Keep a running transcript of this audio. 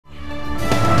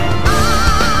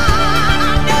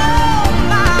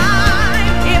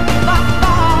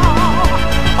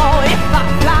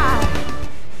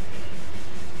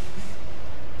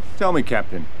Tell me,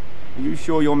 Captain, are you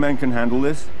sure your men can handle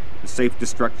this? The safe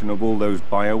destruction of all those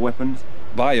bioweapons?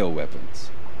 Bioweapons?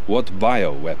 What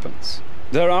bioweapons?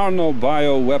 There are no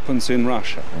bioweapons in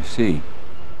Russia. I see.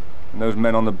 And those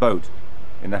men on the boat,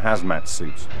 in the hazmat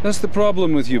suits. That's the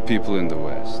problem with you people in the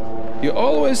West. You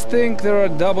always think there are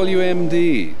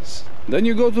WMDs. Then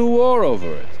you go to war over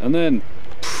it, and then...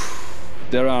 poof,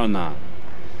 there are none.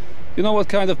 You know what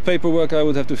kind of paperwork I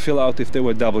would have to fill out if there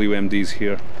were WMDs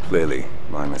here? Clearly,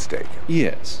 my mistake.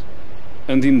 Yes.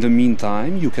 And in the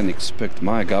meantime, you can expect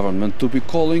my government to be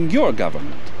calling your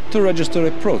government to register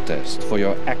a protest for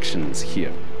your actions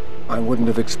here. I wouldn't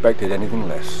have expected anything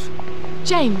less.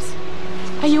 James,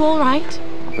 are you all right?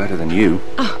 Better than you.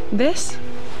 Oh, this?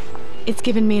 It's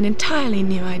given me an entirely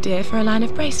new idea for a line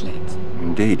of bracelets.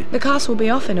 Indeed. The cast will be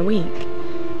off in a week.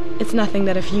 It's nothing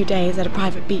that a few days at a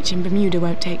private beach in Bermuda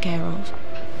won't take care of.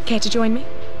 Care to join me?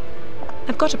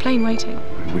 I've got a plane waiting.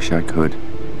 I wish I could.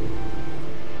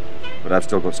 But I've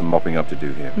still got some mopping up to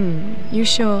do here. You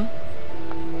sure?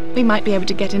 We might be able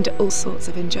to get into all sorts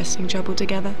of interesting trouble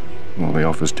together. Well, the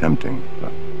offer's tempting,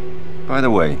 but... By the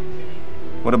way,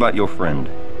 what about your friend?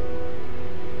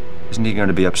 Isn't he going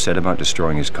to be upset about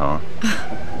destroying his car?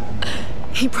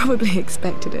 He probably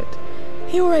expected it.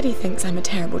 He already thinks I'm a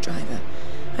terrible driver.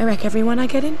 I wreck everyone I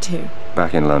get into.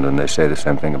 Back in London, they say the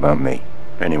same thing about me.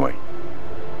 Anyway.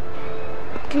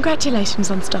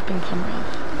 Congratulations on stopping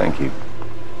Pomerov. Thank you.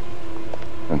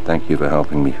 And thank you for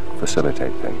helping me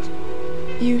facilitate things.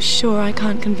 You sure I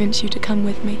can't convince you to come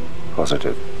with me?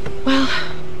 Positive. Well,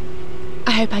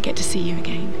 I hope I get to see you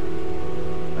again.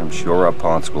 I'm sure our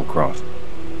paths will cross.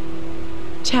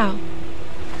 Ciao.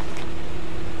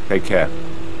 Take care.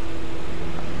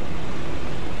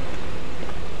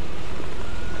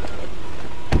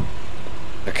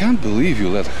 I can't believe you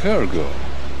let her go.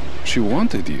 She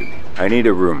wanted you. I need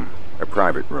a room. A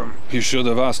private room. You should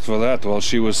have asked for that while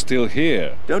she was still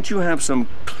here. Don't you have some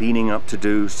cleaning up to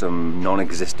do? Some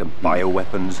non-existent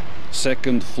bioweapons?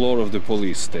 Second floor of the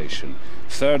police station.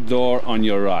 Third door on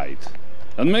your right.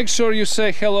 And make sure you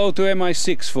say hello to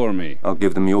MI6 for me. I'll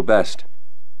give them your best.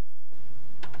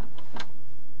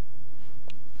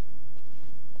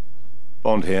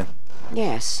 Bond here.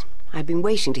 Yes. I've been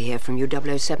waiting to hear from you,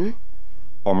 007.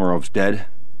 Pomerov's dead.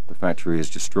 The factory is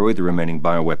destroyed. The remaining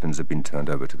bioweapons have been turned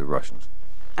over to the Russians.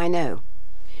 I know.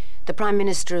 The Prime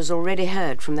Minister has already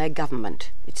heard from their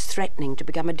government. It's threatening to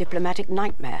become a diplomatic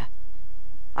nightmare.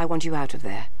 I want you out of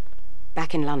there.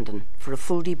 Back in London for a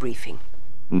full debriefing.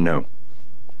 No.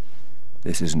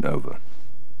 This isn't over.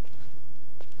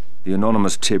 The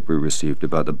anonymous tip we received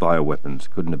about the bioweapons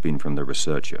couldn't have been from the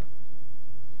researcher.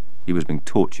 He was being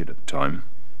tortured at the time.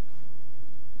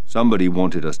 Somebody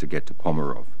wanted us to get to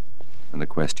Pomerov. And the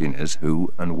question is,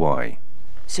 who and why?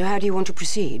 So how do you want to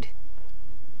proceed?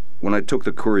 When I took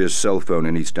the courier's cell phone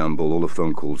in Istanbul, all the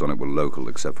phone calls on it were local,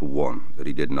 except for one that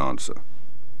he didn't answer.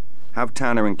 Have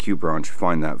Tanner and Q Branch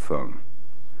find that phone.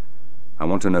 I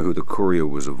want to know who the courier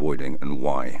was avoiding and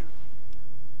why.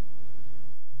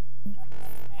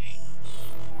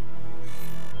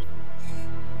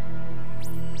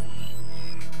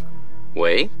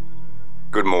 Wei?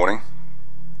 Good morning,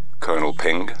 Colonel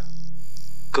Ping.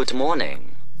 Good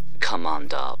morning,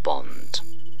 Commander Bond.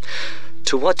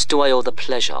 To what do I owe the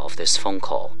pleasure of this phone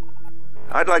call?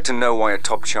 I'd like to know why a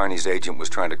top Chinese agent was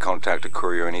trying to contact a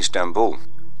courier in Istanbul.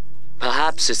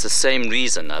 Perhaps it's the same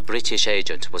reason a British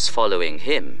agent was following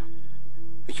him.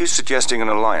 Are you suggesting an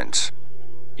alliance?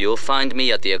 You'll find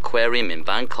me at the aquarium in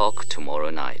Bangkok tomorrow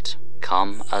night.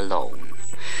 Come alone.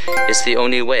 It's the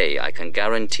only way I can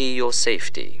guarantee your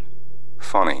safety.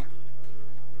 Funny.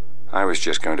 I was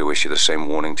just going to issue the same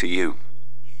warning to you.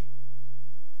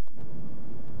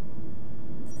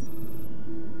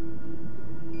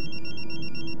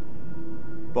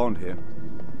 Bond here.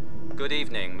 Good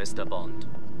evening, Mr. Bond.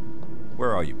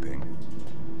 Where are you, Ping?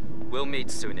 We'll meet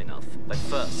soon enough, but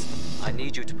first, I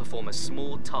need you to perform a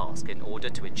small task in order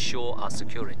to ensure our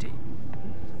security.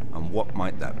 And what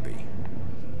might that be?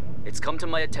 It's come to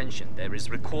my attention there is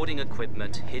recording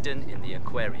equipment hidden in the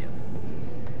aquarium.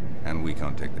 And we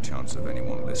can't take the chance of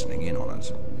anyone listening in on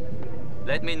us.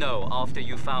 Let me know after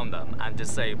you found them and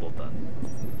disabled them.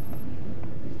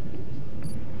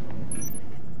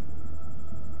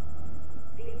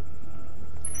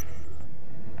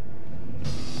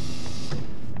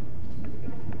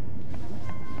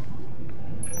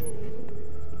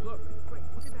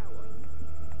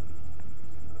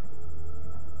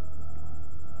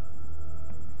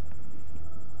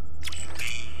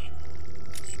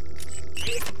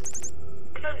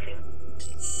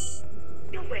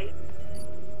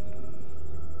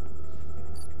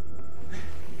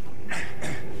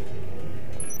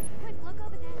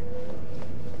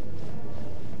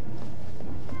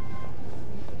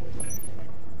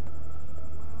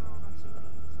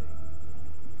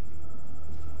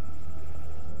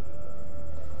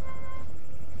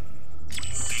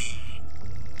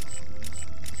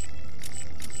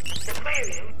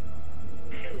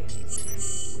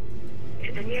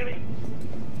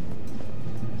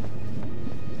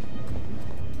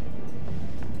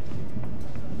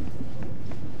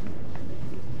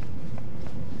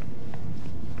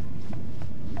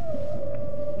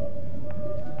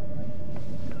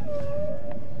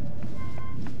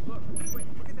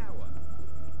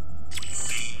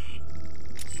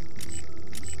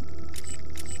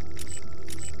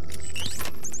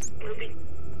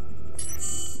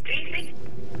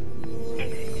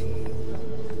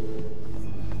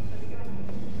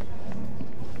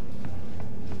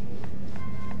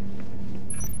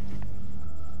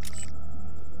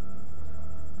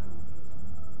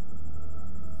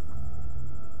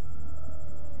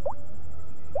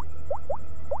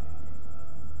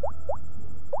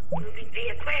 the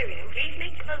aquarium. Please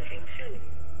make closing soon.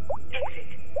 Exit.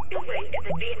 Your way to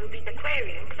the V will be the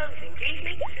aquarium. Closing. Please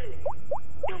make soon.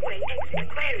 Your way exit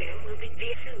aquarium will be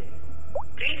via soon.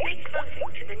 Please make closing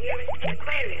to the nearest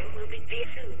aquarium will be via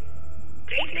soon.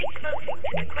 Please make closing to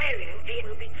the aquarium. Via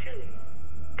will be soon.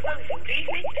 Closing. Please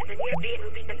make to the near via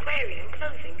will be the aquarium.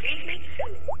 Closing. Please make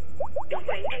soon. Your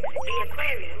way exit the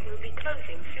aquarium will be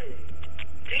closing soon.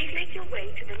 Please make your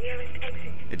way to the nearest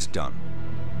exit. It's done.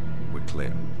 We're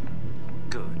clear.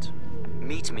 Good.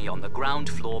 Meet me on the ground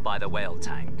floor by the whale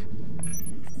tank.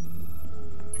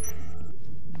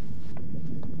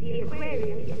 The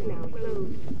aquarium is now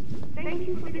closed. Thank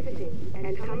you for visiting,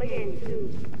 and come again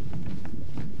soon.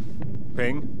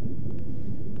 Ping?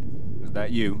 Is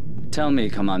that you? Tell me,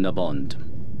 Commander Bond,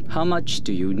 how much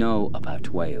do you know about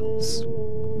whales?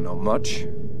 Not much.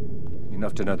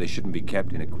 Enough to know they shouldn't be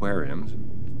kept in aquariums.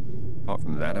 Apart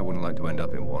from that, I wouldn't like to end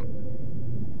up in one.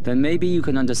 Then maybe you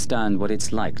can understand what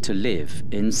it's like to live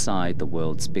inside the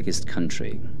world's biggest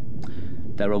country.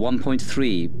 There are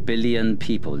 1.3 billion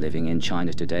people living in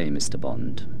China today, Mr.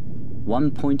 Bond.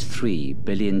 1.3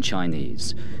 billion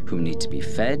Chinese who need to be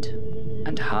fed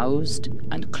and housed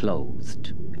and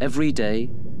clothed every day,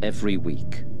 every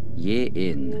week, year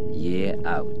in, year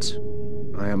out.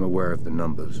 I am aware of the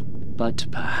numbers. But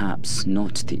perhaps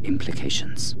not the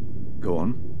implications. Go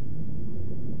on.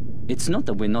 It's not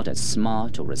that we're not as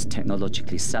smart or as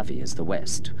technologically savvy as the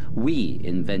West. We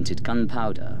invented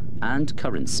gunpowder and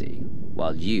currency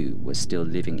while you were still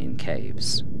living in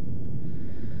caves.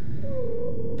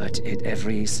 But in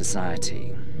every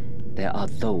society, there are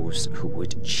those who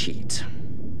would cheat.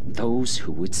 Those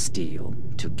who would steal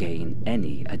to gain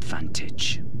any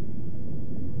advantage.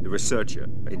 The researcher,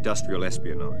 industrial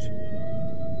espionage.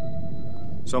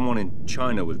 Someone in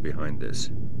China was behind this.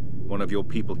 One of your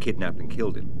people kidnapped and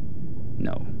killed him.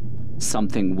 No,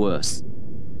 something worse.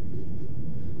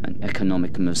 An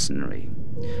economic mercenary.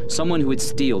 Someone who would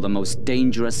steal the most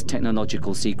dangerous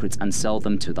technological secrets and sell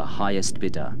them to the highest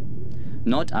bidder.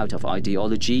 Not out of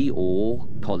ideology or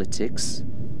politics,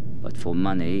 but for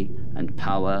money and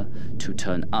power to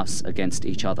turn us against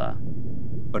each other.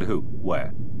 But who?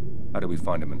 Where? How do we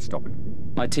find him and stop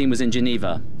him? My team was in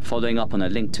Geneva, following up on a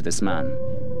link to this man.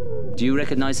 Do you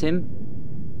recognize him?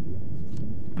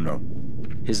 No.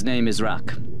 His name is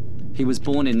Rak. He was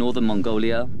born in northern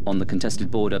Mongolia, on the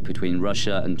contested border between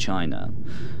Russia and China,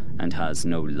 and has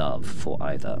no love for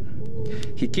either.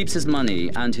 He keeps his money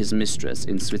and his mistress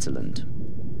in Switzerland.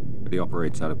 But he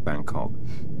operates out of Bangkok.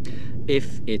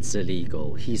 If it's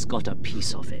illegal, he's got a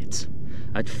piece of it.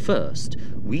 At first,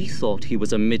 we thought he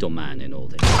was a middleman in all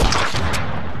this.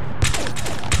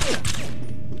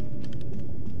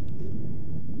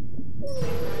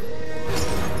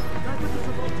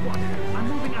 I'm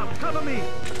moving out. Cover me!